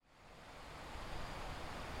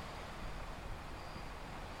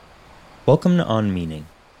Welcome to On Meaning.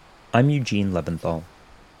 I'm Eugene Lebenthal.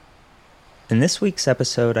 In this week's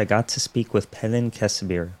episode, I got to speak with Pelin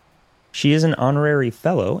Kesabir. She is an honorary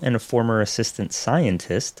fellow and a former assistant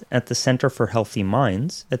scientist at the Center for Healthy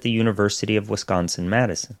Minds at the University of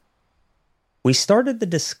Wisconsin-Madison. We started the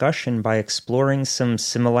discussion by exploring some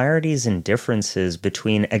similarities and differences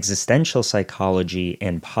between existential psychology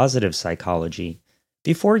and positive psychology,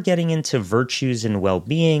 before getting into virtues and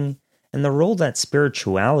well-being, and the role that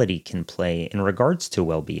spirituality can play in regards to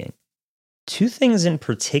well-being. Two things in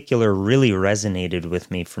particular really resonated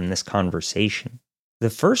with me from this conversation. The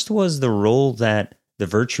first was the role that the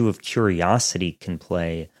virtue of curiosity can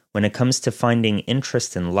play when it comes to finding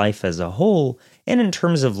interest in life as a whole and in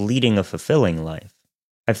terms of leading a fulfilling life.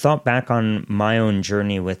 I've thought back on my own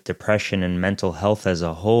journey with depression and mental health as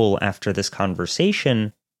a whole after this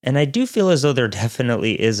conversation, and I do feel as though there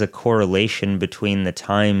definitely is a correlation between the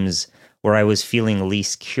times where I was feeling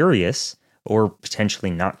least curious, or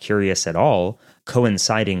potentially not curious at all,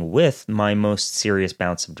 coinciding with my most serious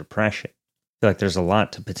bouts of depression. I feel like there's a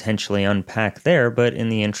lot to potentially unpack there, but in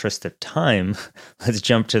the interest of time, let's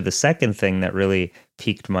jump to the second thing that really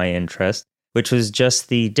piqued my interest, which was just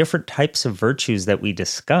the different types of virtues that we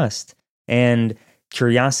discussed, and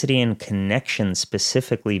curiosity and connection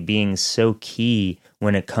specifically being so key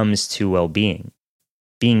when it comes to well-being.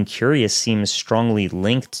 Being curious seems strongly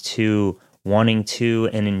linked to wanting to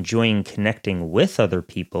and enjoying connecting with other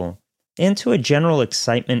people, and to a general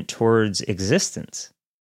excitement towards existence.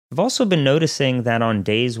 I've also been noticing that on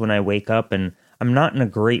days when I wake up and I'm not in a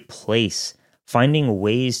great place, finding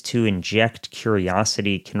ways to inject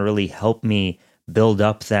curiosity can really help me build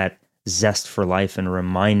up that zest for life and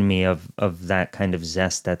remind me of that kind of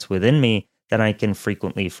zest that's within me that I can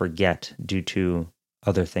frequently forget due to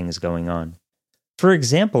other things going on. For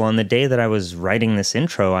example, on the day that I was writing this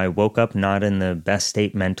intro, I woke up not in the best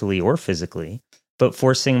state mentally or physically, but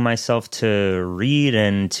forcing myself to read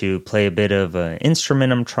and to play a bit of an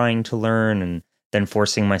instrument I'm trying to learn, and then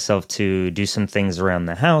forcing myself to do some things around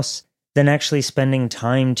the house, then actually spending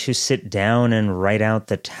time to sit down and write out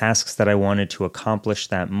the tasks that I wanted to accomplish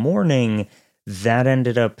that morning. That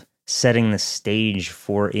ended up setting the stage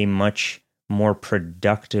for a much more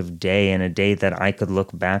productive day, and a day that I could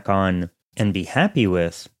look back on and be happy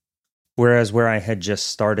with. Whereas where I had just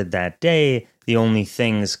started that day, the only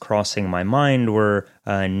things crossing my mind were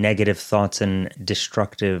negative thoughts and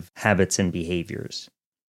destructive habits and behaviors.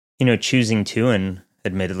 Choosing to, and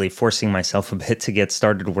admittedly forcing myself a bit to get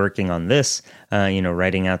started working on this,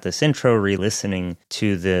 writing out this intro, re-listening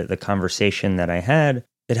to the conversation that I had,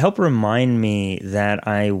 it helped remind me that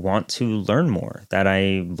I want to learn more, that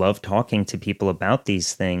I love talking to people about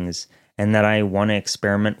these things, and that I want to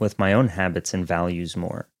experiment with my own habits and values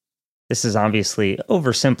more. This is obviously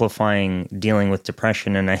oversimplifying dealing with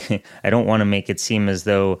depression, and I don't want to make it seem as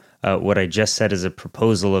though what I just said is a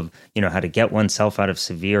proposal of, how to get oneself out of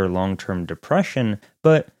severe long-term depression,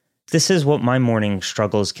 but this is what my morning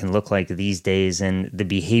struggles can look like these days, and the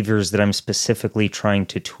behaviors that I'm specifically trying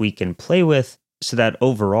to tweak and play with so that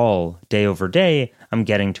overall, day over day, I'm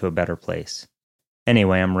getting to a better place.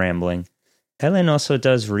 Anyway, I'm rambling. Pelin also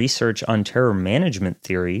does research on terror management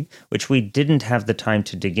theory, which we didn't have the time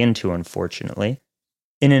to dig into, unfortunately.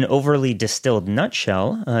 In an overly distilled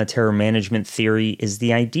nutshell, terror management theory is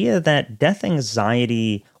the idea that death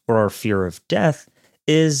anxiety, or our fear of death,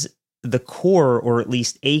 is the core, or at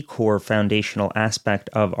least a core foundational aspect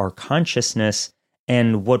of our consciousness,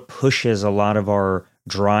 and what pushes a lot of our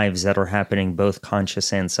drives that are happening both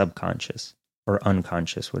conscious and subconscious, or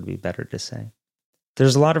unconscious would be better to say.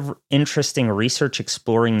 There's a lot of interesting research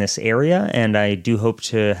exploring this area, and I do hope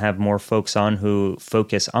to have more folks on who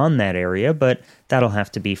focus on that area, but that'll have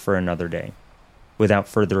to be for another day. Without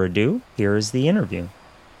further ado, here is the interview.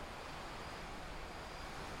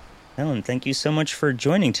 Ellen, thank you so much for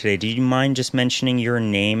joining today. Do you mind just mentioning your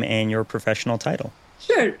name and your professional title?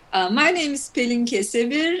 Sure. My name is Pelin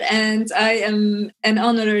Kesabir, and I am an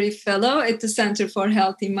honorary fellow at the Center for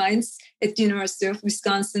Healthy Minds at the University of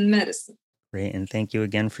Wisconsin-Madison. Great, and thank you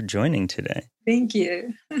again for joining today. Thank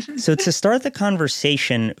you. So to start the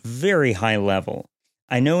conversation, very high level,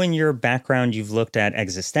 I know in your background you've looked at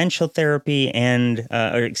existential therapy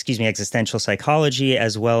existential psychology,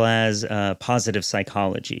 as well as positive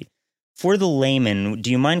psychology. For the layman,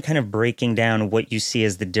 do you mind kind of breaking down what you see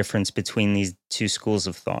as the difference between these two schools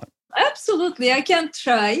of thought? Absolutely, I can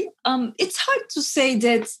try. It's hard to say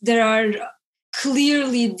that there are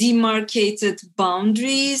clearly demarcated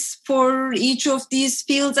boundaries for each of these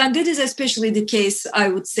fields. And that is especially the case, I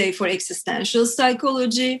would say, for existential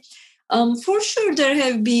psychology. For sure, there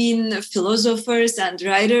have been philosophers and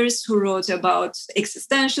writers who wrote about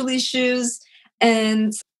existential issues,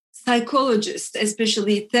 and psychologists,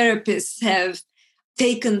 especially therapists, have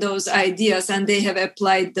taken those ideas and they have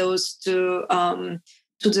applied those to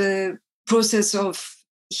the process of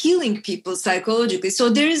healing people psychologically. So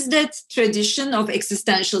there is that tradition of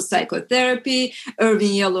existential psychotherapy.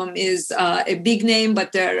 Irvin Yalom is a big name,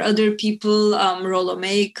 but there are other people. Rollo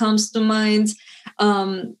May comes to mind.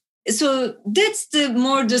 So that's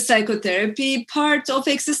the psychotherapy part of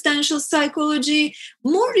existential psychology.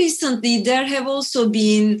 More recently, there have also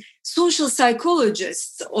been social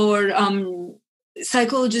psychologists or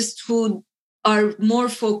psychologists who are more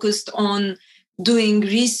focused on doing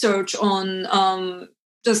research on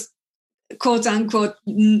just quote unquote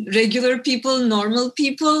regular people, normal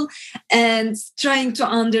people, and trying to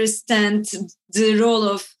understand the role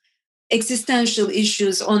of existential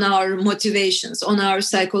issues on our motivations, on our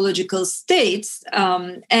psychological states.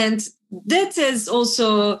 And that has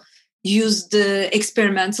also used the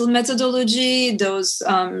experimental methodology. Those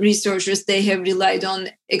researchers, they have relied on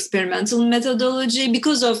experimental methodology.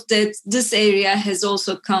 Because of that, this area has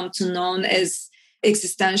also come to known as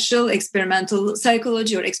existential experimental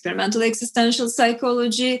psychology or experimental existential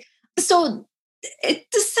psychology. So at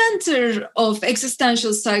the center of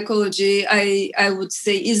existential psychology, I would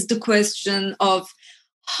say, is the question of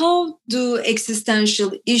how do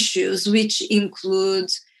existential issues, which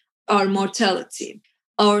include our mortality,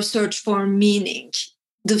 our search for meaning,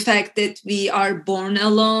 the fact that we are born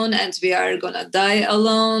alone and we are going to die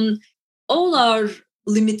alone, all our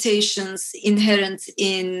limitations inherent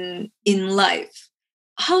in life,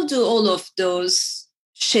 how do all of those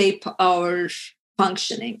shape our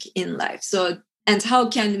functioning in life? So, and how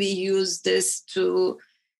can we use this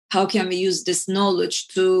knowledge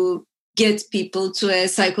to get people to a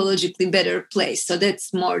psychologically better place? So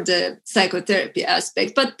that's more the psychotherapy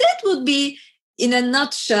aspect. But that would be, in a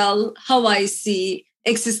nutshell, how I see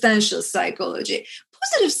existential psychology.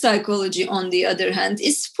 Positive psychology, on the other hand,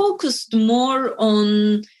 is focused more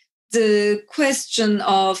on the question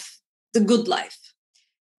of the good life.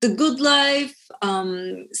 The good life,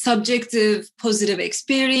 subjective positive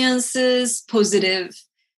experiences, positive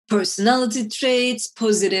personality traits,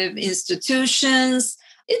 positive institutions.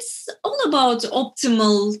 It's all about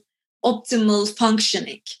optimal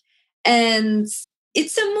functioning. And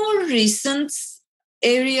it's a more recent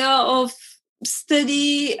area of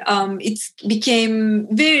study. It became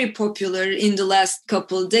very popular in the last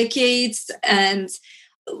couple decades. And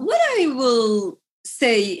what I will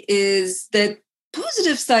say is that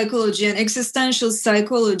positive psychology and existential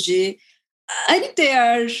psychology, I think they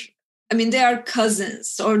are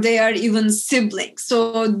cousins, or they are even siblings.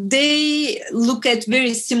 So they look at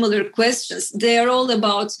very similar questions. They are all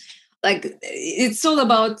about, it's all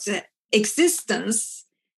about existence.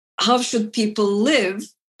 How should people live?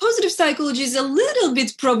 Positive psychology is a little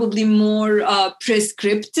bit probably more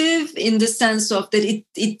prescriptive, in the sense of that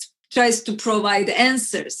it tries to provide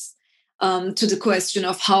answers to the question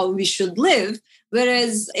of how we should live.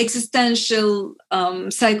 Whereas existential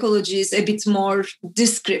psychology is a bit more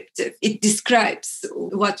descriptive. It describes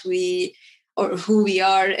what we or who we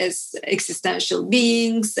are as existential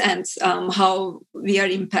beings, and how we are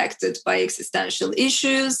impacted by existential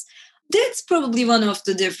issues. That's probably one of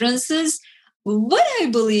the differences. What I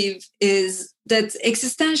believe is that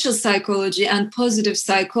existential psychology and positive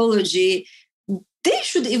psychology, they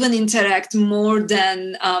should even interact more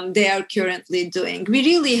than they are currently doing. We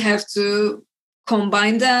really have to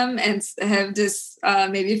combine them and have this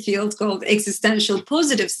maybe field called existential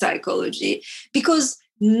positive psychology, because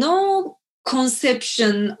no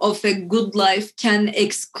conception of a good life can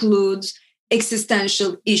exclude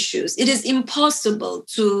existential issues. It is impossible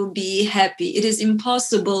to be happy. It is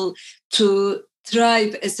impossible to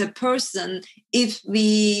thrive as a person if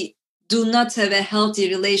we do not have a healthy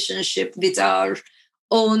relationship with our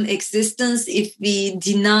own existence, if we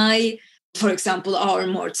deny, for example, our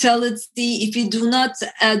mortality, if we do not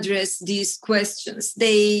address these questions.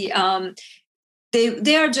 They are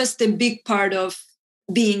just a big part of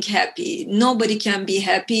being happy. Nobody can be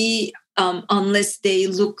happy unless they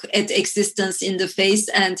look at existence in the face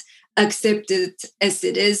and accept it as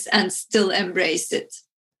it is and still embrace it.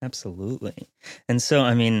 Absolutely. And so,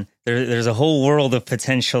 there's a whole world of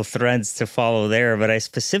potential threads to follow there, but I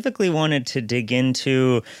specifically wanted to dig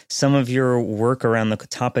into some of your work around the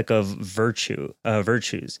topic of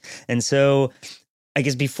virtues. And so I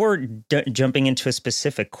guess before jumping into a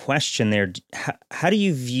specific question there, how do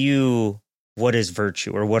you view what is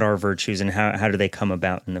virtue, or what are virtues, and how do they come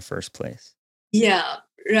about in the first place? Yeah,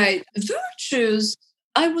 right. Virtues,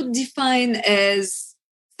 I would define as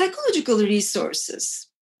psychological resources,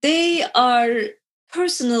 they are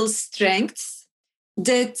personal strengths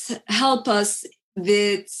that help us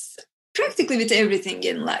with practically with everything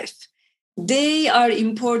in life. They are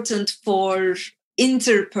important for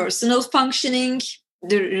interpersonal functioning,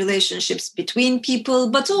 the relationships between people,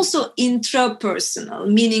 but also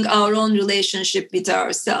intrapersonal, meaning our own relationship with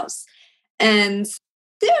ourselves. And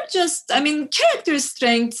they're just, character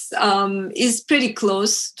strengths is pretty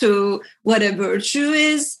close to what a virtue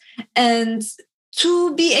is. And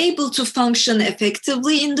to be able to function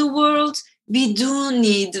effectively in the world, we do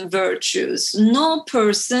need virtues. No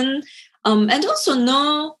person, and also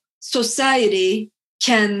no society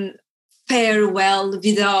can fare well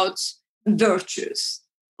without virtues.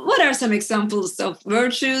 What are some examples of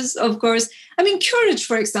virtues? Of course, courage,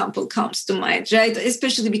 for example, comes to mind, right?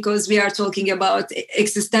 Especially because we are talking about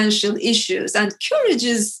existential issues, and courage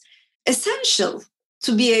is essential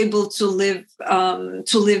to be able to live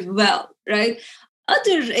well, right?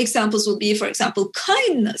 Other examples would be, for example,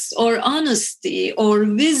 kindness or honesty or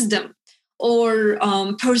wisdom or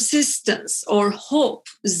persistence or hope,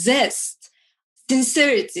 zest,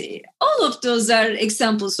 sincerity. All of those are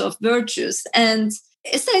examples of virtues. And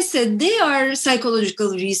as I said, they are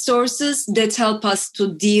psychological resources that help us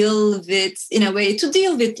to deal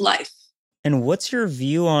with life. And what's your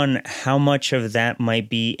view on how much of that might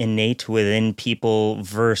be innate within people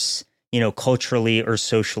versus, culturally or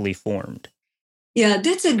socially formed? Yeah,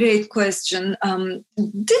 that's a great question.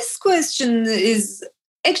 This question is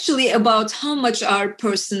actually about how much our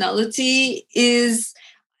personality is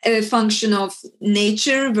a function of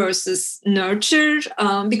nature versus nurture,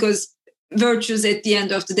 because virtues at the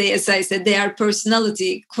end of the day, as I said, they are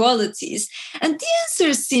personality qualities. And the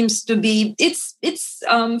answer seems to be, it's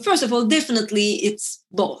first of all, definitely it's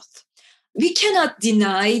both. We cannot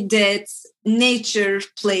deny that nature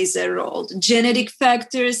plays a role. Genetic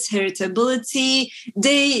factors, heritability,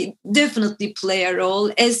 they definitely play a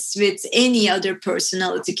role, as with any other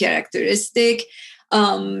personality characteristic.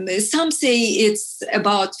 Some say it's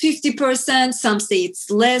about 50%, some say it's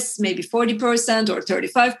less, maybe 40% or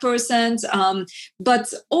 35%.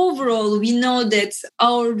 But overall, we know that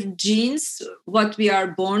our genes, what we are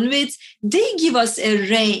born with, they give us a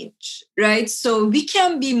range, right? So we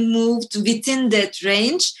can be moved within that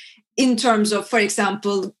range in terms of, for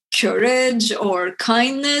example, courage or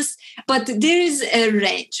kindness, but there is a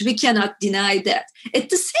range. We cannot deny that. At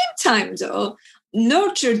the same time, though,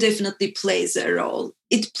 nurture definitely plays a role.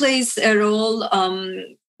 It plays a role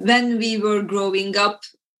when we were growing up.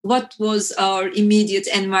 What was our immediate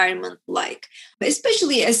environment like?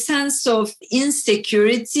 Especially a sense of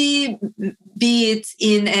insecurity, be it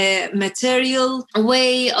in a material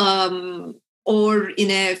way or in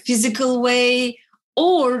a physical way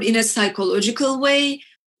or in a psychological way.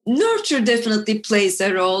 Nurture definitely plays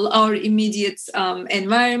a role, our immediate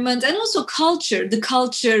environment, and also culture, the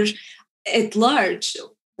culture at large.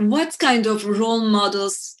 What kind of role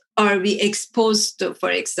models are we exposed to, for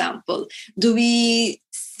example? Do we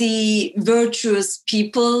see virtuous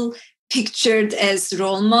people pictured as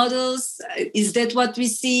role models? Is that what we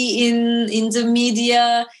see in the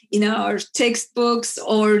media, in our textbooks,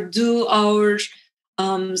 or do our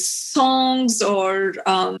songs or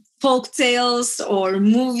folk tales or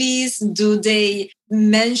movies, do they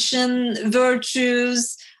mention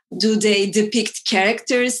virtues? Do they depict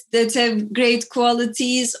characters that have great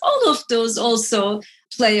qualities? All of those also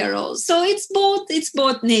play a role. So it's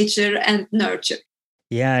both nature and nurture.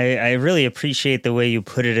 Yeah, I really appreciate the way you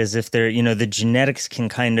put it, as if they're, the genetics can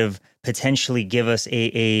kind of potentially give us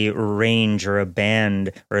a range or a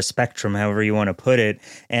band or a spectrum, however you want to put it.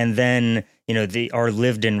 And then, our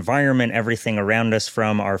lived environment, everything around us,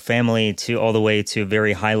 from our family to all the way to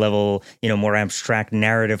very high level, more abstract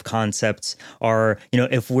narrative concepts, are,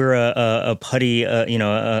 if we're a putty,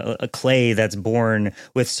 a clay that's born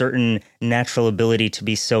with certain natural ability to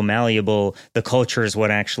be so malleable, the culture is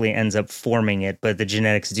what actually ends up forming it. But the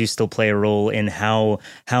genetics do still play a role in how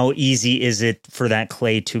easy is it for that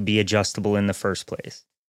clay to be adjustable in the first place.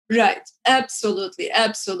 Right. Absolutely.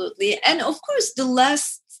 Absolutely. And of course, the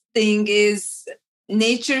last thing is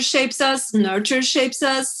nature shapes us, nurture shapes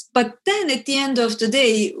us. But then at the end of the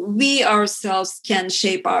day, we ourselves can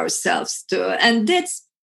shape ourselves too. And that's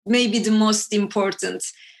maybe the most important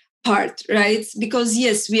part, right? Because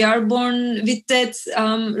yes, we are born with that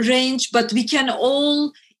range, but we can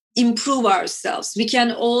all improve ourselves. We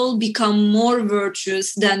can all become more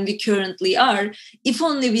virtuous than we currently are, if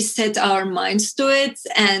only we set our minds to it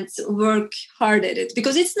and work hard at it,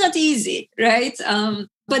 because it's not easy, right?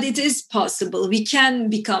 But it is possible. We can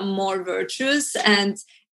become more virtuous, and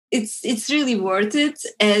it's really worth it,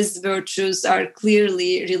 as virtues are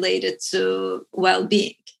clearly related to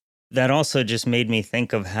well-being. That also just made me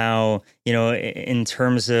think of how, in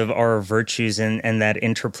terms of our virtues and that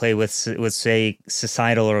interplay with say,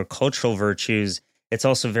 societal or cultural virtues, it's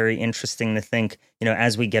also very interesting to think,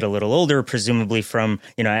 as we get a little older, presumably from,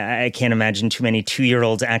 I can't imagine too many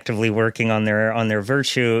 2-year-olds actively working on their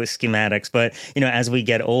virtue schematics. But, as we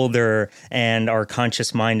get older and our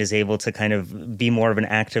conscious mind is able to kind of be more of an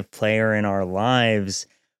active player in our lives,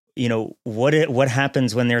 what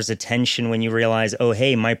happens when there's a tension, when you realize, oh,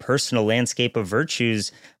 hey, my personal landscape of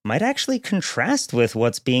virtues might actually contrast with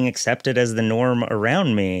what's being accepted as the norm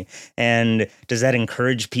around me. And does that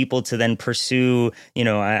encourage people to then pursue,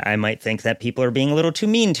 I might think that people are being a little too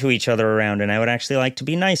mean to each other around, and I would actually like to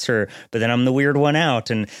be nicer, but then I'm the weird one out.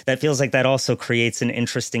 And that feels like that also creates an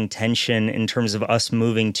interesting tension in terms of us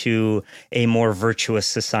moving to a more virtuous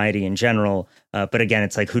society in general. But again,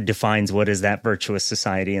 it's like, who defines what is that virtuous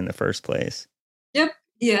society in the first place? Yep.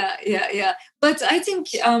 Yeah. But I think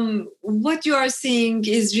what you are saying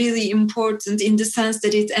is really important in the sense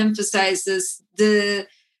that it emphasizes the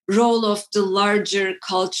role of the larger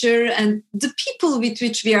culture and the people with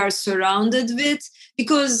which we are surrounded with.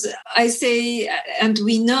 Because I say, and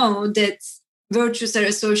we know that virtues are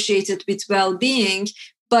associated with well-being,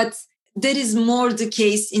 but that is more the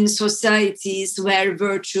case in societies where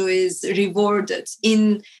virtue is rewarded.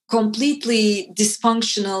 In completely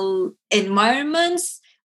dysfunctional environments,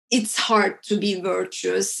 it's hard to be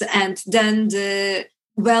virtuous. And then the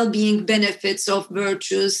well-being benefits of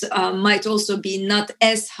virtues might also be not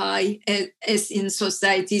as high as in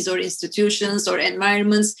societies or institutions or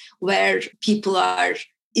environments where people are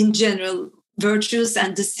in general virtuous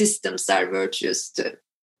and the systems are virtuous too.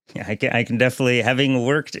 Yeah, I can definitely, having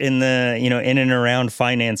worked in the, in and around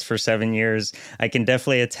finance for 7 years, I can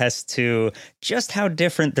definitely attest to just how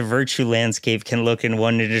different the virtue landscape can look in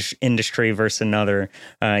one industry versus another.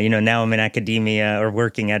 Now I'm in academia or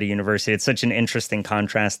working at a university. It's such an interesting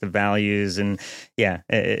contrast of values. And yeah,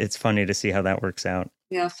 it's funny to see how that works out.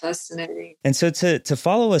 Yeah, fascinating. And so to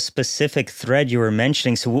follow a specific thread you were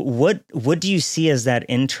mentioning, so what do you see as that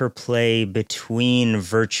interplay between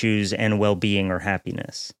virtues and well-being or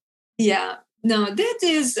happiness? Yeah, no, that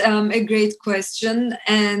is a great question.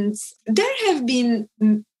 And there have been,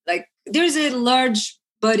 there's a large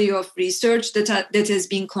body of research that has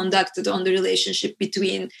been conducted on the relationship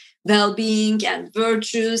between well-being and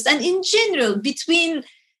virtues, and in general, between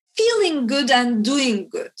feeling good and doing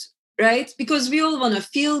good, right? Because we all want to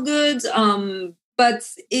feel good, but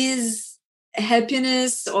is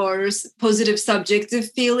happiness or positive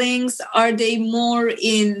subjective feelings, are they more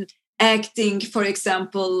in acting, for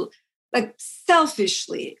example, like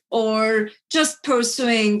selfishly, or just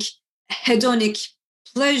pursuing hedonic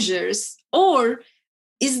pleasures? Or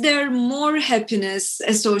is there more happiness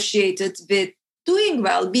associated with doing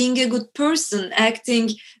well, being a good person, acting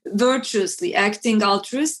virtuously, acting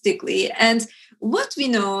altruistically? And what we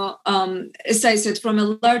know, as I said, from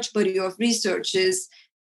a large body of research is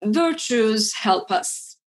virtues help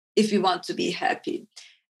us if we want to be happy.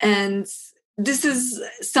 And this is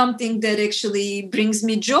something that actually brings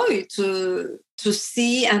me joy to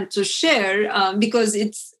see and to share, because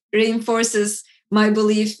it reinforces my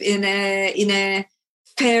belief in a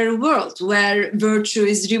fair world where virtue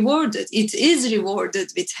is rewarded. It is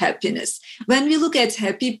rewarded with happiness. When we look at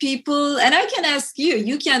happy people, and I can ask you,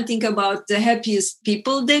 you can think about the happiest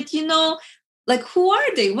people that you know. Like, who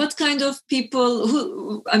are they? What kind of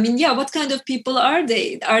people? What kind of people are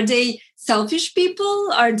they? Are they selfish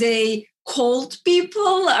people? Are they cold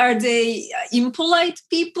people? Are they impolite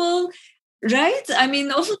people? Right? I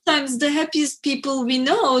mean, oftentimes the happiest people we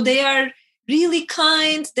know, they are really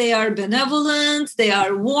kind, they are benevolent, they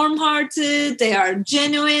are warm-hearted, they are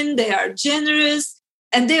genuine, they are generous,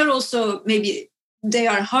 and they are also they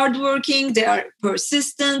are hardworking, they are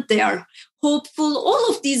persistent, they are hopeful. All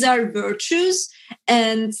of these are virtues,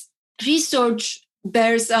 and research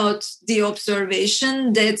bears out the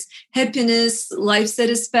observation that happiness, life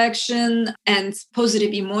satisfaction, and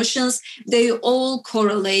positive emotions, they all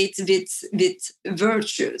correlate with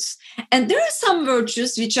virtues. And there are some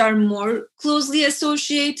virtues which are more closely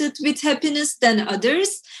associated with happiness than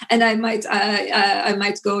others. And I might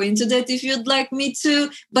go into that if you'd like me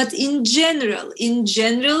to. But in general,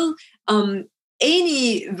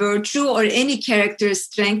 any virtue or any character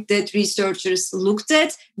strength that researchers looked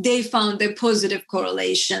at, they found a positive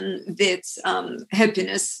correlation with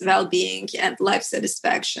happiness, well-being, and life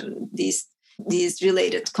satisfaction, these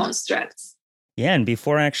related constructs. Yeah, and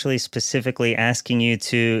before actually specifically asking you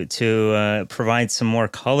to provide some more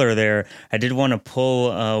color there, I did want to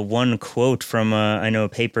pull one quote from I know a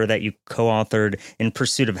paper that you co-authored, In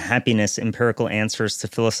Pursuit of Happiness: Empirical Answers to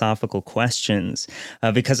Philosophical Questions,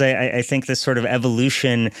 because I think this sort of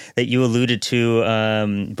evolution that you alluded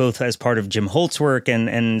to, both as part of Jim Holt's work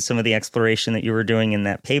and some of the exploration that you were doing in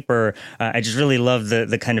that paper, I just really love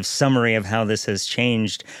the kind of summary of how this has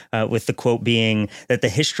changed, with the quote being that the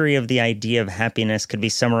history of the idea of happiness could be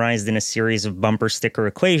summarized in a series of bumper sticker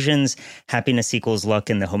equations. Happiness equals luck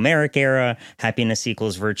in the Homeric era. Happiness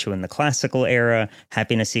equals virtue in the classical era.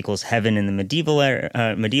 Happiness equals heaven in the medieval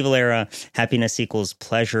era. Happiness equals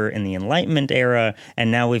pleasure in the Enlightenment era. And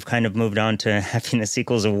now we've kind of moved on to happiness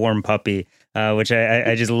equals a warm puppy. Which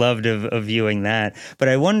I just loved of viewing that. But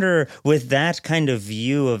I wonder, with that kind of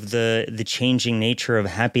view of the changing nature of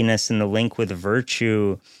happiness and the link with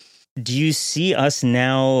virtue, do you see us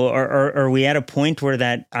now, or are we at a point where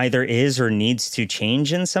that either is or needs to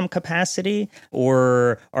change in some capacity?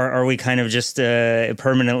 Or are we kind of just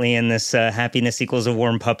permanently in this happiness equals a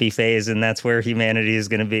warm puppy phase, and that's where humanity is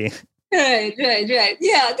going to be? Right.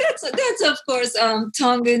 Yeah, that's of course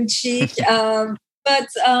tongue in cheek, but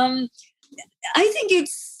I think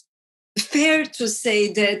it's fair to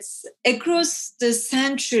say that across the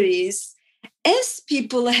centuries, as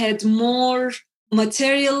people had more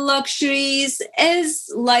material luxuries, as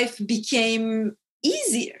life became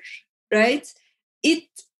easier, right? It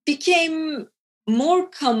became more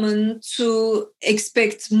common to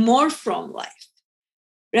expect more from life,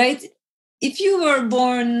 right? If you were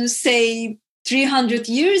born, say, 300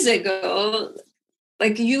 years ago,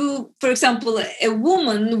 like you, for example, a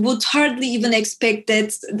woman would hardly even expect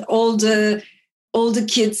that all the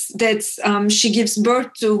kids that she gives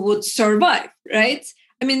birth to would survive, right?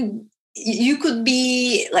 I mean, you could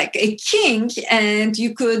be like a king and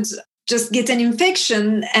you could just get an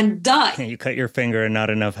infection and die. You cut your finger and not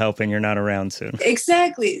enough help and you're not around soon.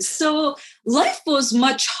 Exactly. So life was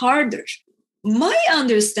much harder. My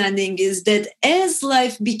understanding is that as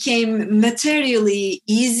life became materially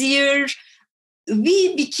easier,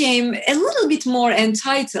 we became a little bit more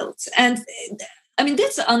entitled. And I mean,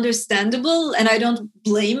 that's understandable and I don't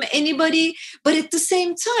blame anybody. But at the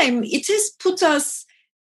same time, it has put us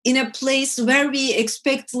in a place where we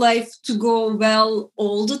expect life to go well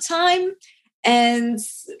all the time. And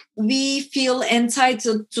we feel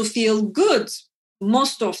entitled to feel good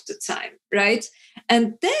most of the time, right?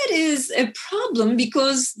 And that is a problem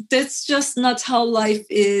because that's just not how life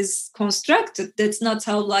is constructed. That's not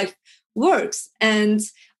how life works. And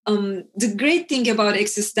the great thing about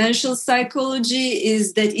existential psychology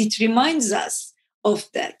is that it reminds us of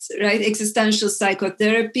that, right? Existential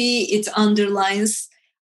psychotherapy, it underlines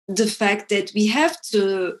the fact that we have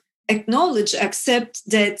to acknowledge, accept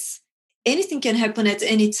that anything can happen at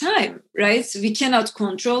any time, right? We cannot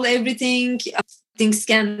control everything. Things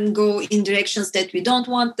can go in directions that we don't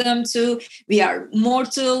want them to. We are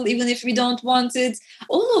mortal, even if we don't want it.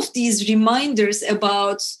 All of these reminders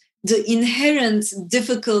about the inherent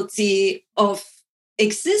difficulty of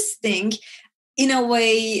existing, in a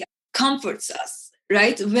way, comforts us,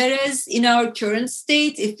 right? Whereas in our current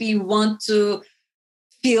state, if we want to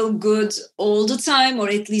feel good all the time, or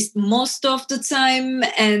at least most of the time,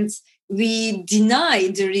 and we deny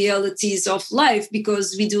the realities of life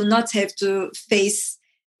because we do not have to face,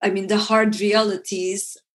 the hard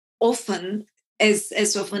realities often, as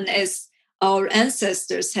often as our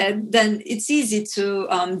ancestors had, then it's easy to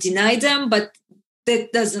deny them, but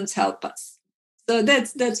that doesn't help us. So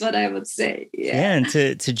that's what I would say. Yeah, and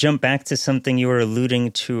to jump back to something you were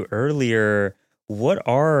alluding to earlier, what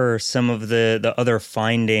are some of the other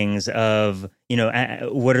findings of,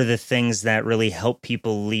 what are the things that really help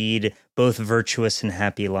people lead both virtuous and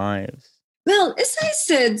happy lives? Well, as I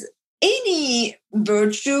said, any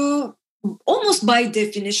virtue, almost by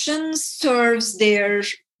definition, serves their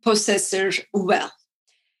possessor well.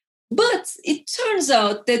 But it turns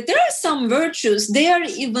out that there are some virtues, they are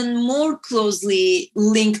even more closely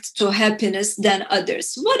linked to happiness than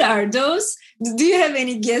others. What are those? Do you have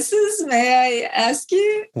any guesses? May I ask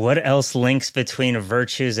you? What else links between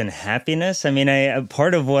virtues and happiness? I mean,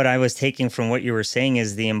 part of what I was taking from what you were saying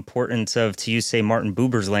is the importance of, to use, say, Martin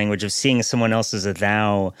Buber's language, of seeing someone else as a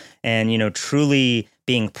thou and, truly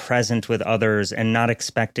being present with others and not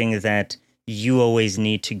expecting that you always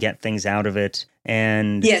need to get things out of it.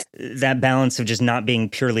 And yes, that balance of just not being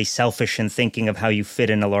purely selfish and thinking of how you fit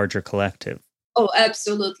in a larger collective. Oh,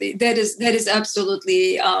 absolutely. That is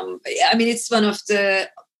absolutely, it's one of the,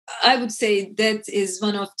 I would say that is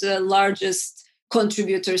one of the largest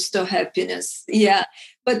contributors to happiness. Yeah.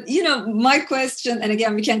 But, my question, and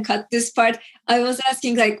again, we can cut this part. I was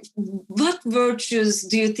asking, like, what virtues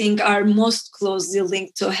do you think are most closely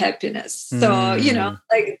linked to happiness? So,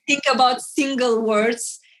 like, think about single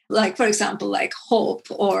words, like, for example, like hope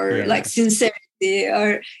or like sincerity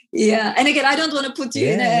or, And again, I don't want to put you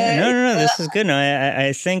in a... No, this is good. No,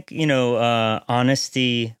 I think,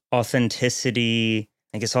 honesty, authenticity,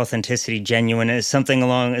 I guess authenticity, genuine is something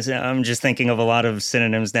along, I'm just thinking of a lot of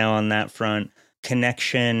synonyms now on that front.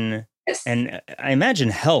 Connection, Yes. And I imagine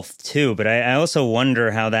health too, but I also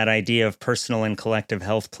wonder how that idea of personal and collective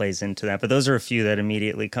health plays into that. But those are a few that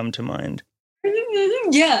immediately come to mind.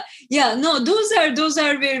 Yeah. No, those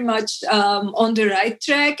are very much on the right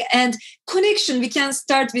track. And connection, we can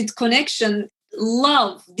start with connection.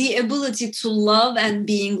 Love, the ability to love and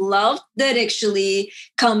being loved, that actually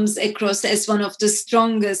comes across as one of the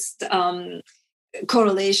strongest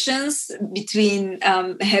correlations between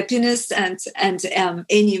happiness and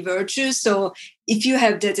any virtue. So if you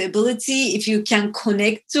have that ability, if you can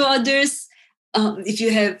connect to others, if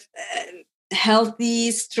you have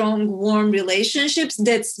healthy, strong, warm relationships,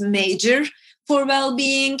 that's major for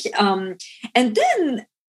well-being. And then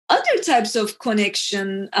other types of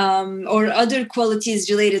connection or other qualities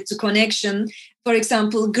related to connection, for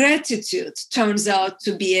example, gratitude turns out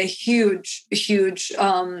to be a huge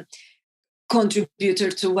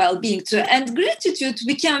contributor to well-being too. And gratitude,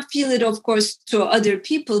 we can feel it, of course, to other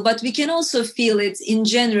people, but we can also feel it in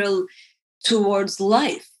general towards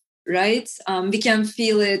life, right? We can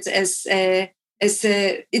feel it as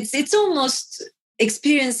it's almost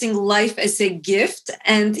experiencing life as a gift,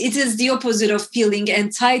 and it is the opposite of feeling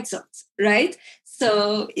entitled, right?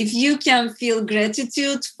 So if you can feel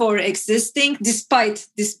gratitude for existing despite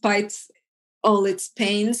all its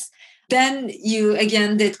pains, then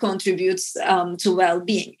that contributes to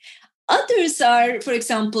well-being. Others are, for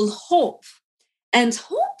example, hope. And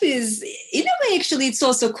hope is, in a way, actually, it's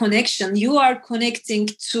also connection. You are connecting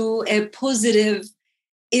to a positive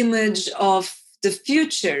image of the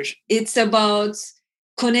future. It's about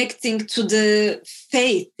connecting to the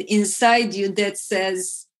faith inside you that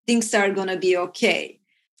says things are going to be okay.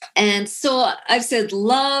 And so I've said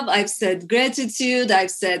love, I've said gratitude, I've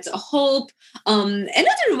said hope.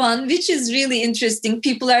 Another one, which is really interesting,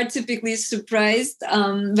 people are typically surprised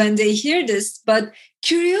when they hear this, but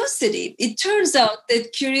curiosity. It turns out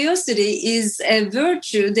that curiosity is a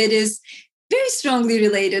virtue that is very strongly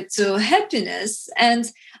related to happiness.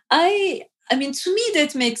 And I mean, to me,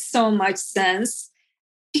 that makes so much sense,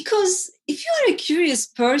 because if you are a curious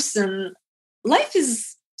person, life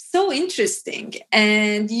is so interesting,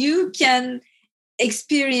 and you can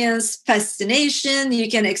experience fascination, you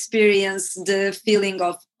can experience the feeling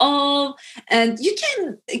of awe, and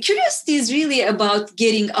curiosity is really about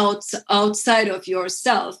getting outside of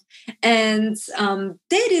yourself. And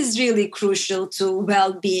that is really crucial to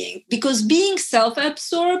well-being, because being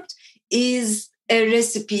self-absorbed is a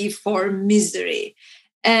recipe for misery.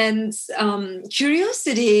 And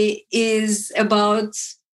curiosity is about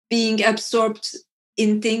being absorbed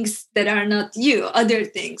in things that are not you, other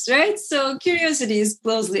things, right? So curiosity is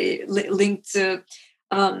closely linked to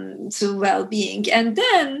well-being. And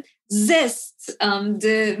then zest,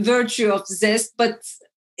 the virtue of zest, but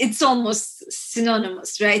it's almost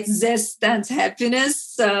synonymous, right? Zest and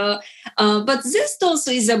happiness. But zest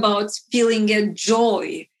also is about feeling a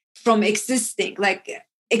joy from existing, like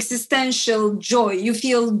existential joy. You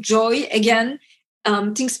feel joy again.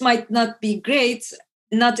 Things might not be great,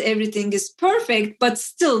 not everything is perfect, but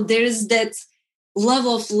still there is that love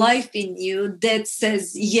of life in you that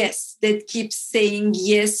says yes, that keeps saying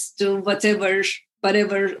yes to whatever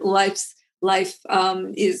life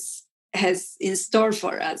has in store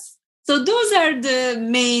for us. So those are the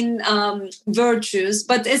main virtues.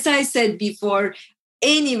 But as I said before,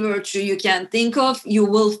 any virtue you can think of, you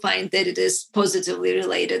will find that it is positively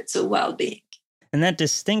related to well-being. And that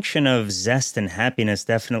distinction of zest and happiness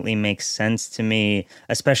definitely makes sense to me,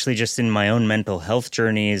 especially just in my own mental health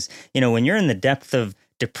journeys. When you're in the depth of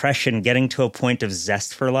depression, getting to a point of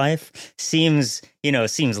zest for life seems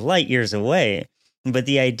light years away. But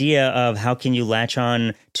the idea of how can you latch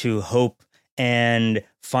on to hope and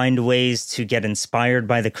find ways to get inspired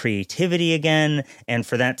by the creativity again, and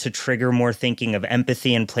for that to trigger more thinking of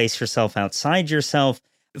empathy and place yourself outside yourself.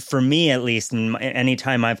 For me, at least,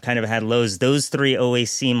 anytime I've kind of had lows, those three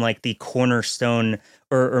always seem like the cornerstone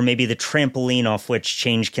or maybe the trampoline off which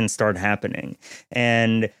change can start happening.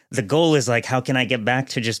 And the goal is like, how can I get back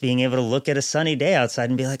to just being able to look at a sunny day outside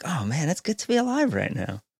and be like, oh man, it's good to be alive right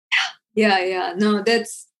now. Yeah. No,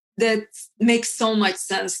 that makes so much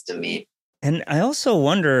sense to me. And I also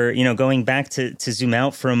wonder, going back to zoom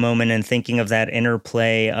out for a moment and thinking of that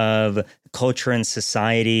interplay of culture and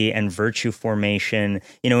society and virtue formation,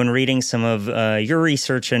 in reading some of your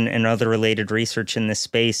research and other related research in this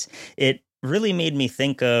space, it really made me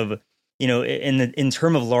think of, in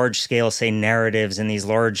term of large scale, say, narratives and these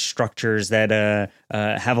large structures that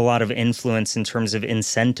have a lot of influence in terms of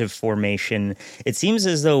incentive formation. It seems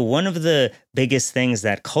as though one of the biggest things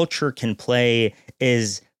that culture can play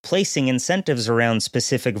is placing incentives around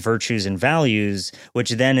specific virtues and values, which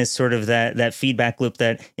then is sort of that feedback loop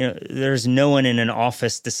that, there's no one in an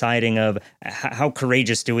office deciding of how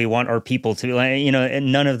courageous do we want our people to be,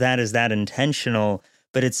 and none of that is that intentional.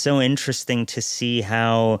 But it's so interesting to see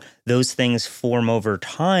how those things form over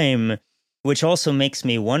time, which also makes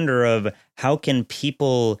me wonder of how can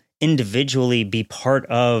people individually be part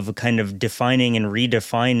of kind of defining and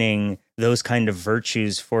redefining those kind of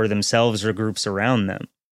virtues for themselves or groups around them.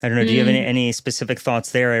 I don't know. Do you have any specific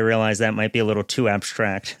thoughts there? I realize that might be a little too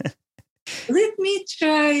abstract. Let me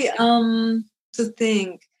try to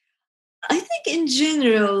think. I think in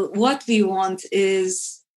general, what we want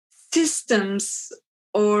is systems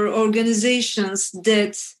or organizations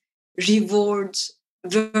that reward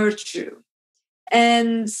virtue,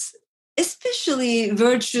 and especially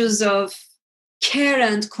virtues of care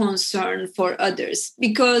and concern for others.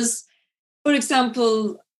 Because, for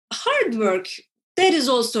example, hard work, that is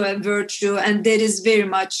also a virtue and that is very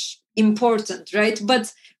much important, right?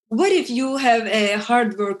 But what if you have a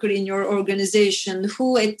hard worker in your organization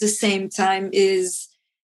who at the same time is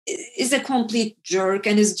a complete jerk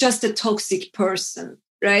and is just a toxic person,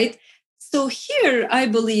 right? So here, I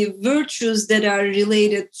believe virtues that are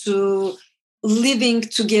related to living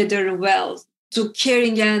together well, to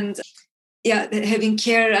caring and having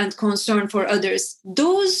care and concern for others,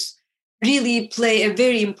 those really play a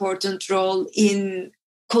very important role in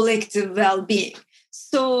collective well-being.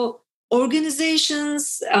 So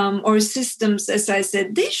organizations or systems, as I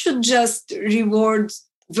said, they should just reward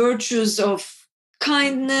virtues of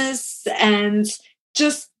kindness and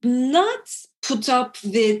just not put up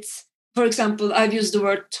with, for example, I've used the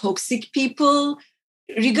word toxic people,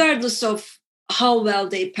 regardless of how well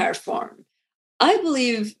they perform. I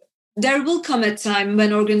believe there will come a time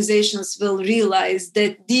when organizations will realize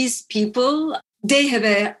that these people, they have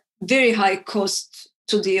a very high cost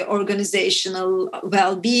to the organizational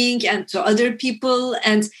well-being and to other people,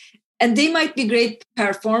 and they might be great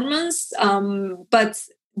performance, but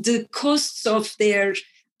the costs of their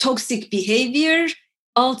toxic behavior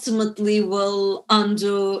ultimately will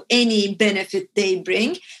undo any benefit they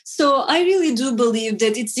bring. So I really do believe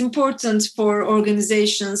that it's important for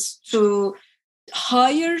organizations to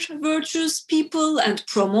hire virtuous people and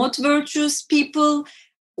promote virtuous people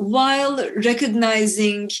while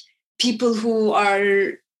recognizing people who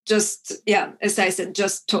are just, as I said,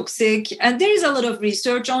 just toxic. And there is a lot of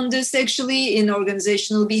research on this actually in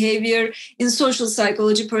organizational behavior, in social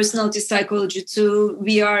psychology, personality psychology too.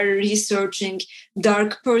 We are researching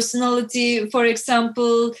dark personality, for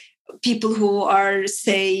example, people who are,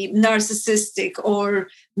 say, narcissistic or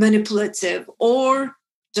manipulative or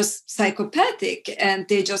just psychopathic, and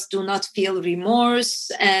they just do not feel remorse.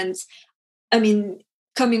 And I mean,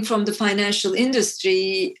 coming from the financial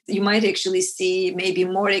industry, you might actually see maybe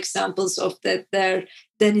more examples of that there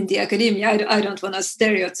than in the academia. I don't want to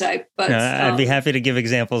stereotype, but no, I'd be happy to give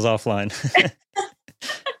examples offline.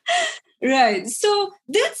 Right. So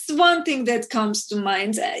that's one thing that comes to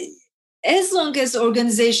mind. As long as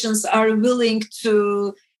organizations are willing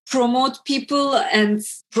to promote people and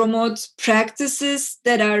promote practices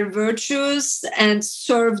that are virtuous and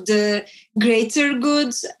serve the greater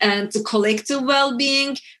good and the collective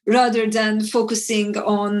well-being, rather than focusing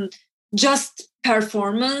on just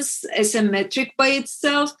performance as a metric by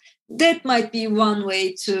itself, that might be one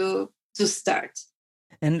way to start.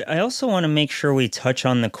 And I also want to make sure we touch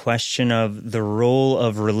on the question of the role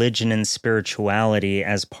of religion and spirituality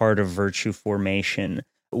as part of virtue formation.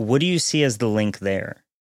 What do you see as the link there?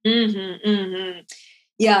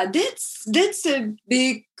 Yeah, that's a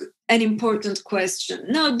big and important question.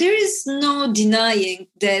 Now, there is no denying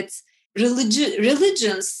that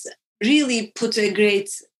religions really put a great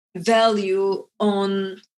value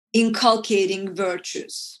on inculcating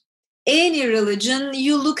virtues. Any religion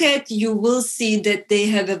you look at, you will see that they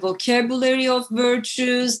have a vocabulary of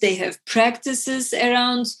virtues, they have practices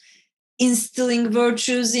around instilling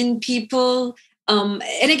virtues in people. And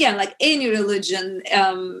again, like any religion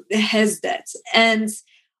has that. And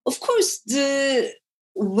of course, the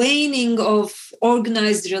waning of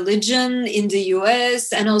organized religion in the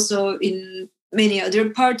US and also in many other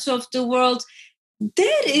parts of the world,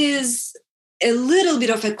 that is a little bit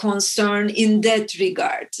of a concern in that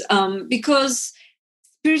regard, because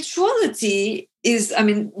spirituality is, I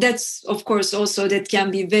mean, that's of course also that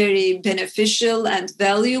can be very beneficial and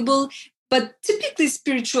valuable, but typically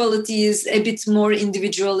spirituality is a bit more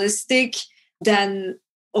individualistic than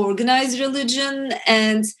organized religion.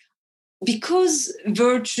 And because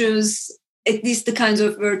virtues, at least the kinds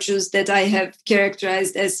of virtues that I have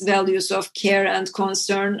characterized as values of care and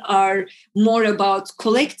concern, are more about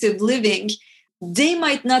collective living, they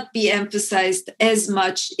might not be emphasized as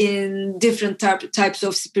much in different types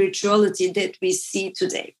of spirituality that we see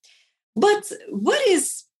today. But what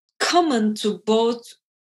is common to both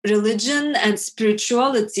religion and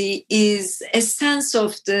spirituality is a sense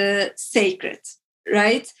of the sacred,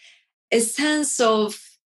 right? A sense of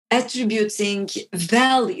attributing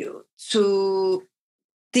value to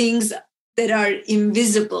things that are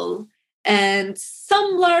invisible and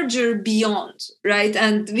some larger beyond, right?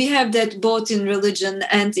 And we have that both in religion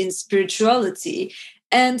and in spirituality.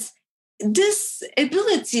 And this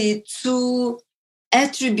ability to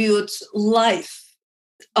attribute life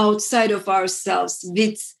outside of ourselves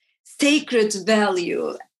with sacred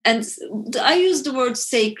value. And I use the word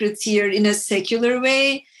sacred here in a secular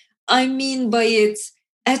way. I mean by it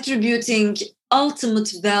attributing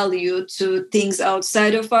ultimate value to things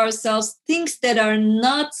outside of ourselves, things that are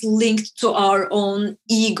not linked to our own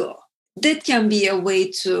ego. That can be a way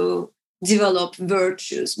to develop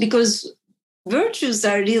virtues, because virtues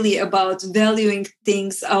are really about valuing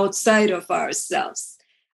things outside of ourselves.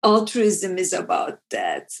 Altruism is about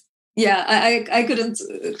that. Yeah, I couldn't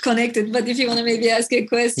connect it, but if you want to maybe ask a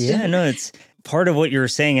question. Yeah, no, it's part of what you were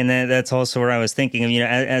saying, and that's also where I was thinking of,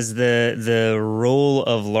 as the role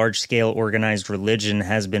of large-scale organized religion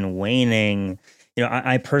has been waning.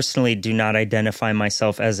 I personally do not identify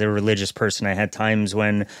myself as a religious person. I had times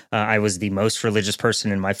when I was the most religious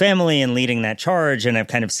person in my family and leading that charge, and I've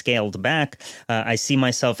kind of scaled back. I see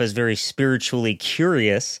myself as very spiritually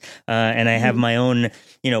curious, and I have my own,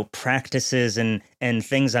 practices and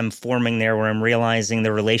things I'm forming there, where I'm realizing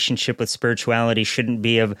the relationship with spirituality shouldn't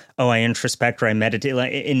be of, oh, I introspect or I meditate.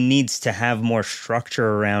 Like, it needs to have more structure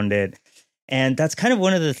around it. And that's kind of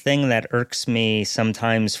one of the things that irks me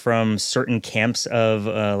sometimes from certain camps of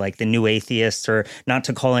like the new atheists, or not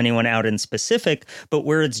to call anyone out in specific, but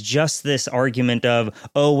where it's just this argument of,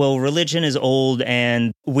 oh, well, religion is old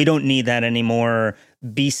and we don't need that anymore.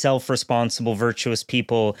 Be self-responsible, virtuous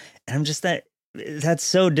people. And I'm just that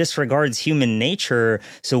so disregards human nature.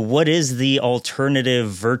 So what is the alternative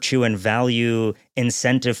virtue and value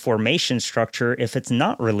incentive formation structure if it's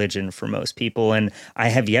not religion for most people? And I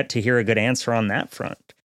have yet to hear a good answer on that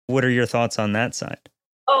front. What are your thoughts on that side?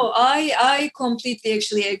 Oh, I completely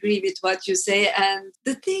actually agree with what you say. And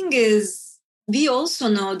the thing is, we also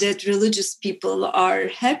know that religious people are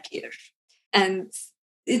happier. And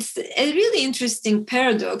it's a really interesting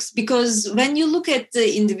paradox, because when you look at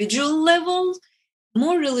the individual level,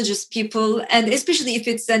 more religious people, and especially if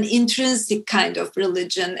it's an intrinsic kind of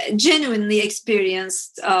religion, genuinely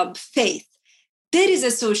experienced faith, that is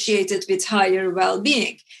associated with higher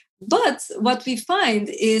well-being. But what we find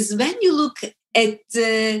is when you look at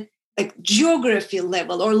the geography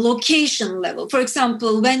level or location level, for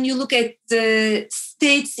example, when you look at the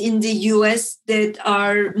states in the US that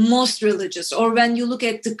are most religious, or when you look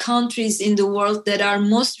at the countries in the world that are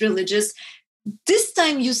most religious, this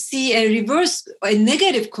time you see a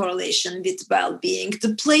negative correlation with well-being.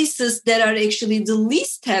 The places that are actually the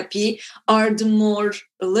least happy are the more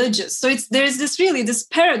religious. So there's this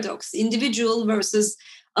paradox, individual versus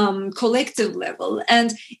collective level.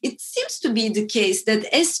 And it seems to be the case that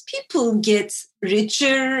as people get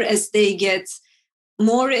richer, as they get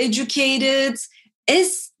more educated,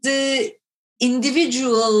 as the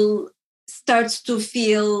individual starts to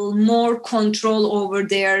feel more control over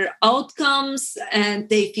their outcomes and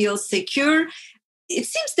they feel secure, it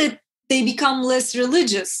seems that they become less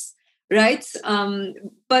religious, right?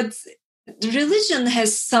 But religion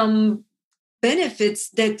has some benefits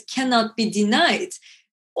that cannot be denied.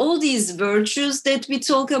 All these virtues that we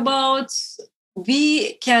talk about,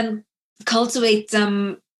 we can cultivate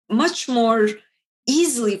them much more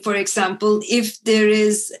easily. For example, if there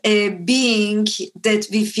is a being that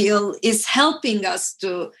we feel is helping us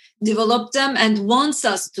to develop them and wants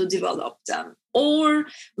us to develop them. Or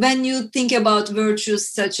when you think about virtues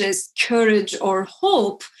such as courage or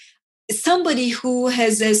hope, somebody who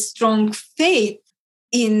has a strong faith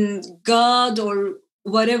in God or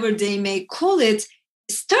whatever they may call it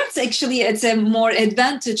starts actually at a more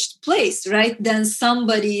advantaged place, right, than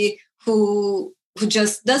somebody who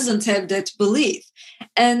just doesn't have that belief.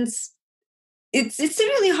 And it's a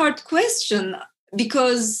really hard question,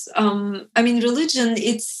 because religion,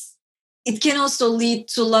 it can also lead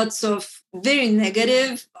to lots of very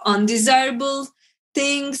negative, undesirable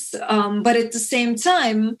things. But at the same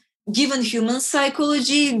time, given human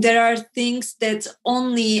psychology, there are things that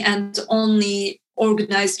only and only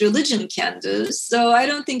organized religion can do. So I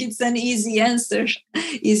don't think it's an easy answer,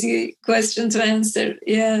 easy question to answer.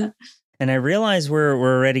 Yeah. And I realize we're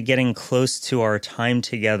already getting close to our time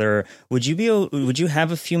together. Would you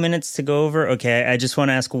have a few minutes to go over? Okay, I just want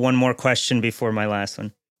to ask one more question before my last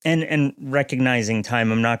one. And recognizing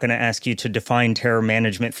time, I'm not going to ask you to define terror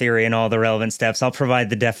management theory and all the relevant steps. I'll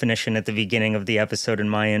provide the definition at the beginning of the episode in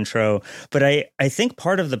my intro. But I think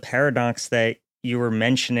part of the paradox that you were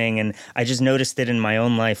mentioning, and I just noticed it in my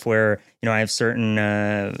own life where, I have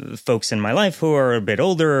certain folks in my life who are a bit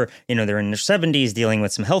older, they're in their 70s dealing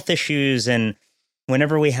with some health issues. And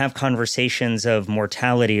whenever we have conversations of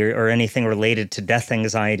mortality or anything related to death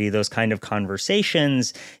anxiety, those kind of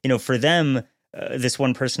conversations, for them, this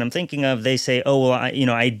one person I'm thinking of, they say, oh, well,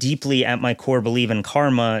 I deeply at my core believe in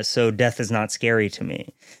karma, so death is not scary to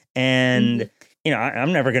me. And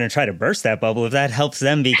I'm never going to try to burst that bubble. If that helps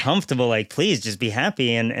them be comfortable, like, please just be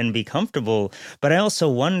happy and be comfortable. But I also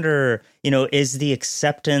wonder, is the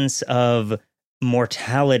acceptance of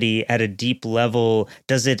mortality at a deep level,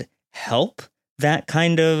 does it help that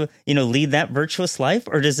kind of, lead that virtuous life?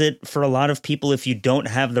 Or does it, for a lot of people, if you don't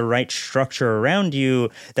have the right structure around you,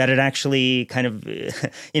 that it actually kind of,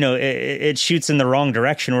 it shoots in the wrong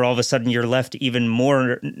direction where all of a sudden you're left even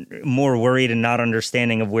more worried and not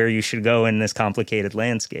understanding of where you should go in this complicated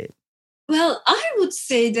landscape? Well, I would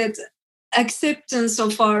say that acceptance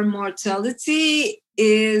of our mortality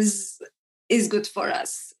is good for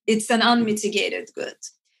us. It's an unmitigated good,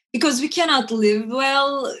 because we cannot live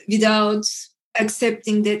well without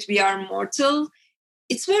accepting that we are mortal.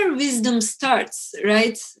 It's where wisdom starts,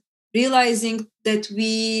 right? Realizing that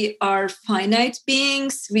we are finite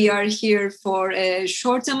beings, we are here for a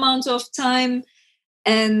short amount of time.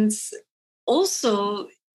 And also,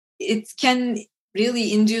 it can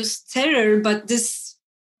really induce terror, but this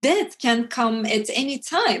death can come at any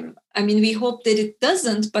time. We hope that it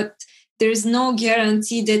doesn't, but there's no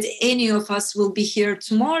guarantee that any of us will be here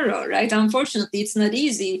tomorrow, right? Unfortunately, it's not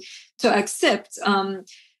easy to accept. The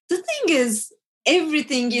thing is,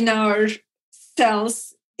 everything in our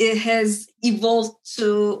cells, it has evolved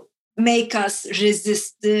to make us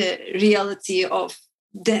resist the reality of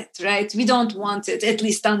death, right? We don't want it, at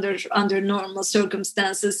least under normal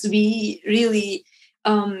circumstances. We really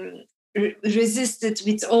resist it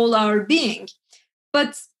with all our being.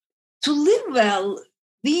 But to live well,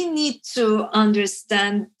 we need to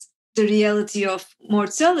understand the reality of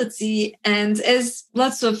mortality. And as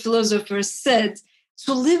lots of philosophers said,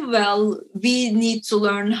 to live well, we need to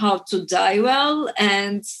learn how to die well.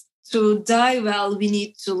 And to die well, we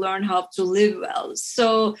need to learn how to live well.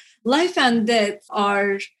 So life and death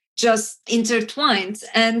are just intertwined.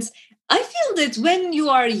 And I feel that when you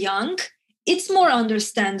are young, it's more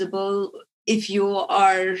understandable if you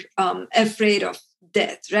are afraid of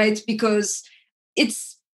death, right? Because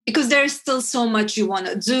there's still so much you want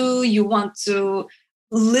to do. You want to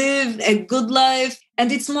live a good life.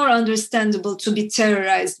 And it's more understandable to be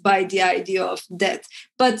terrorized by the idea of death.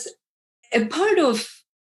 But a part of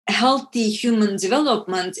healthy human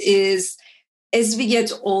development is, as we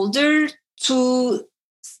get older, to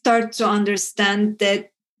start to understand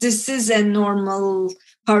that this is a normal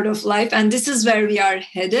part of life and this is where we are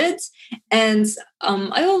headed. And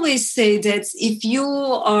I always say that if you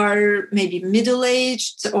are maybe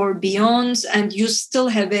middle-aged or beyond and you still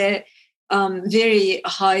have a very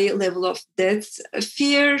high level of death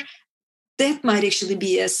fear, that might actually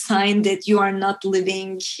be a sign that you are not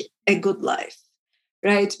living a good life,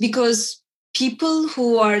 right? Because people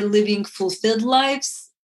who are living fulfilled lives,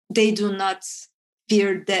 they do not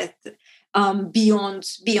fear death beyond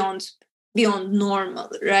normal,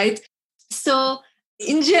 right? So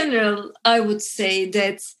in general, I would say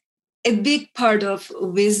that a big part of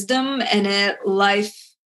wisdom and a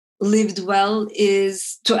life lived well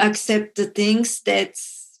is to accept the things that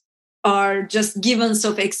are just givens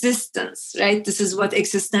of existence, right? This is what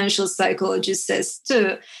existential psychology says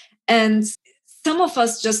too. And some of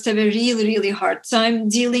us just have a really, really hard time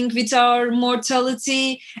dealing with our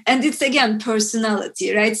mortality. And it's, again,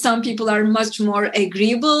 personality, right? Some people are much more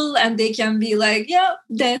agreeable and they can be like, yeah,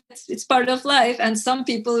 death, it's part of life. And some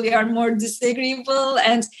people, we are more disagreeable,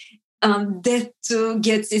 and death too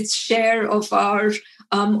gets its share of our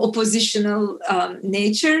oppositional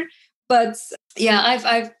nature. But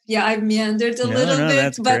I've meandered a little bit.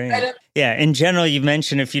 That's but great. I don't. Yeah, in general, you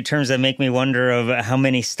mentioned a few terms that make me wonder of how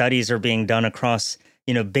many studies are being done across,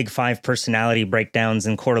 big five personality breakdowns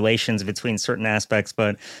and correlations between certain aspects.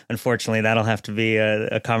 But unfortunately, that'll have to be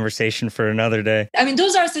a conversation for another day. I mean,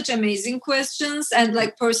 those are such amazing questions. And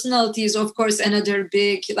like personality is, of course, another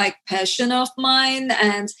big like passion of mine.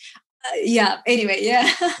 And anyway,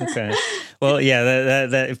 yeah. Okay. Well, yeah,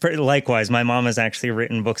 that likewise, my mom has actually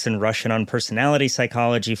written books in Russian on personality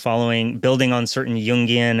psychology, building on certain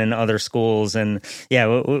Jungian and other schools. And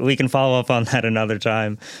yeah, we can follow up on that another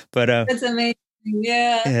time. But that's amazing.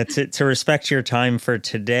 Yeah. To respect your time for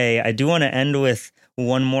today, I do want to end with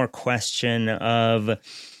one more question of,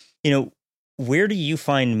 where do you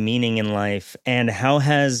find meaning in life, and how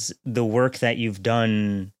has the work that you've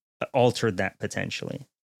done altered that potentially?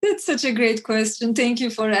 That's such a great question. Thank you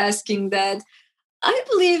for asking that. I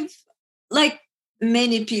believe, like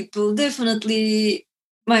many people, definitely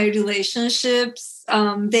my relationships,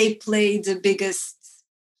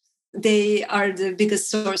 they are the biggest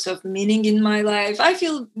source of meaning in my life. I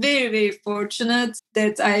feel very, very fortunate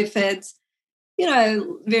that I've had, a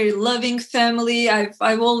very loving family. I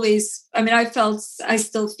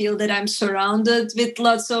still feel that I'm surrounded with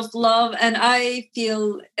lots of love. And I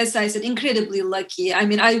feel, as I said, incredibly lucky. I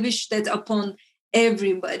mean, I wish that upon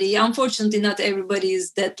everybody. Unfortunately, not everybody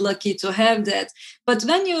is that lucky to have that. But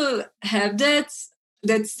when you have that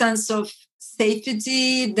sense of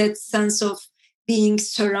safety, that sense of being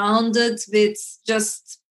surrounded with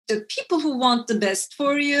just the people who want the best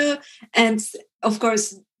for you, and of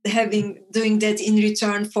course, doing that in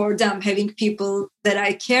return for them, having people that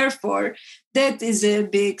I care for, that is a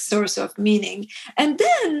big source of meaning. And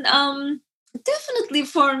then definitely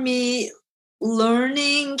for me,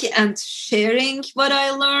 learning and sharing what I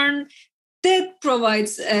learn, that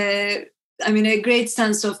provides a great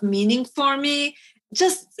sense of meaning for me,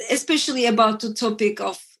 just especially about the topic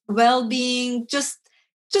of well-being, just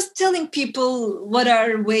telling people what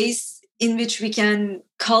are ways in which we can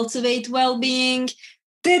cultivate well-being.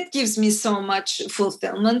 That gives me so much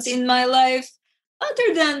fulfillment in my life.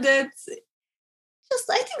 Other than that,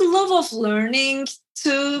 I think love of learning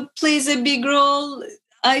too plays a big role.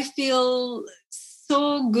 I feel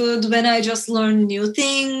so good when I just learn new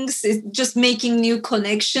things, just making new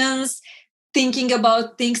connections, thinking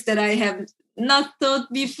about things that I have not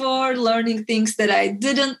thought before, learning things that I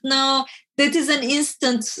didn't know. That is an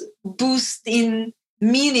instant boost in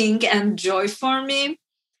meaning and joy for me.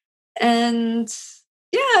 And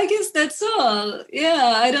yeah, I guess that's all.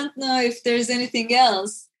 Yeah, I don't know if there's anything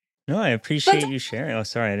else. No, I appreciate you sharing. Oh,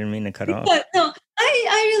 sorry, I didn't mean to cut off. No,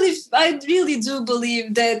 I really do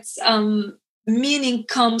believe that meaning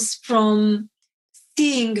comes from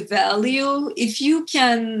seeing value. If you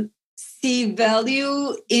can see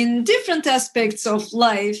value in different aspects of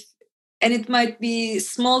life, and it might be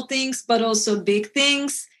small things, but also big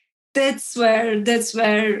things, that's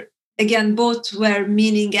where again, both where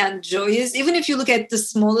meaning and joy is. Even if you look at the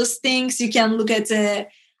smallest things, you can look at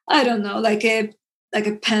like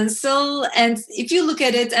a pencil, and if you look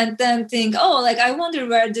at it and then think, oh, like I wonder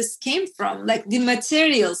where this came from, like the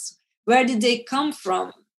materials, where did they come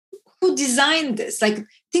from? Who designed this? Like,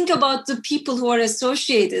 think about the people who are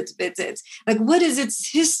associated with it. Like, what is its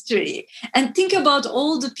history? And think about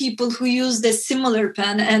all the people who used a similar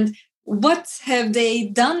pen and what have they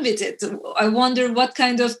done with it? I wonder what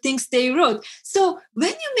kind of things they wrote. So when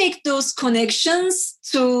you make those connections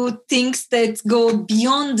to things that go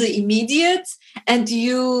beyond the immediate and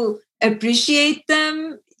you appreciate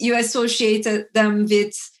them, you associate them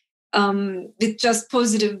with just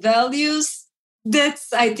positive values,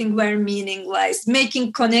 that's, I think, where meaning lies,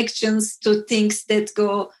 making connections to things that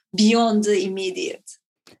go beyond the immediate.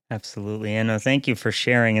 Absolutely. And thank you for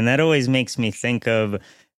sharing. And that always makes me think of,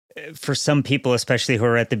 for some people, especially who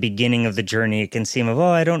are at the beginning of the journey, it can seem of,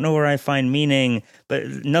 I don't know where I find meaning, but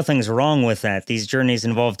nothing's wrong with that. These journeys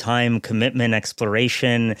involve time, commitment,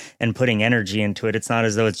 exploration, and putting energy into it. It's not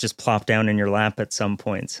as though it's just plopped down in your lap at some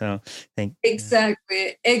point. So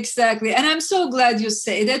Exactly. And I'm so glad you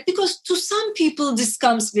say that, because to some people this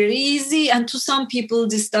comes very easy, and to some people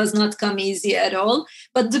this does not come easy at all.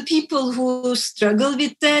 But the people who struggle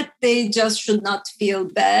with that, they just should not feel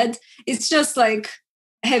bad. It's just like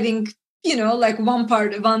having, like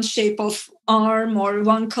one shape of arm or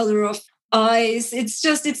one color of eyes.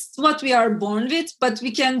 It's what we are born with, but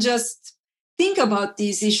we can just think about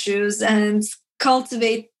these issues and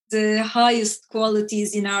cultivate the highest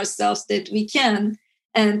qualities in ourselves that we can.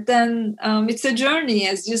 And then it's a journey,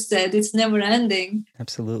 as you said, it's never ending.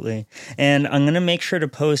 Absolutely. And I'm going to make sure to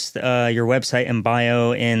post your website and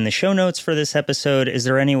bio in the show notes for this episode. Is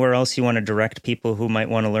there anywhere else you want to direct people who might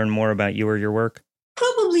want to learn more about you or your work?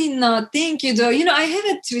 Probably not. Thank you, though. I have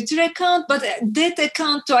a Twitter account, but that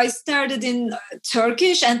account, I started in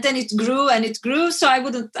Turkish, and then it grew and it grew. So I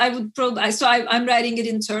would probably, so I'm writing it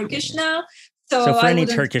in Turkish now. So for any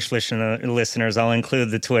Turkish listeners, I'll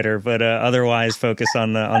include the Twitter, but otherwise focus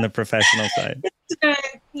on the professional side.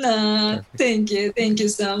 No, thank you. Thank you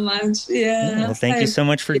so much. Yeah. Well, thank you so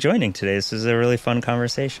much for joining today. This is a really fun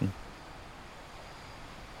conversation.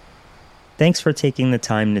 Thanks for taking the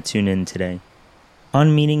time to tune in today.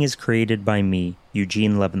 On Meaning is created by me,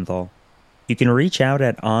 Eugene Leventhal. You can reach out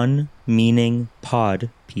at onmeaningpod,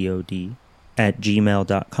 P-O-D, at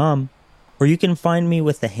gmail.com, or you can find me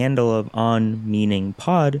with the handle of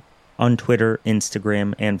onmeaningpod on Twitter,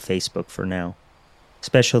 Instagram, and Facebook for now.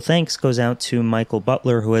 Special thanks goes out to Michael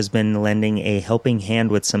Butler, who has been lending a helping hand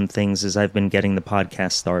with some things as I've been getting the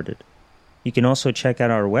podcast started. You can also check out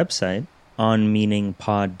our website,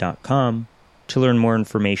 onmeaningpod.com, to learn more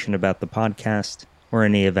information about the podcast or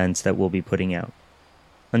any events that we'll be putting out.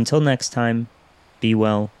 Until next time, be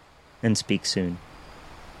well and speak soon.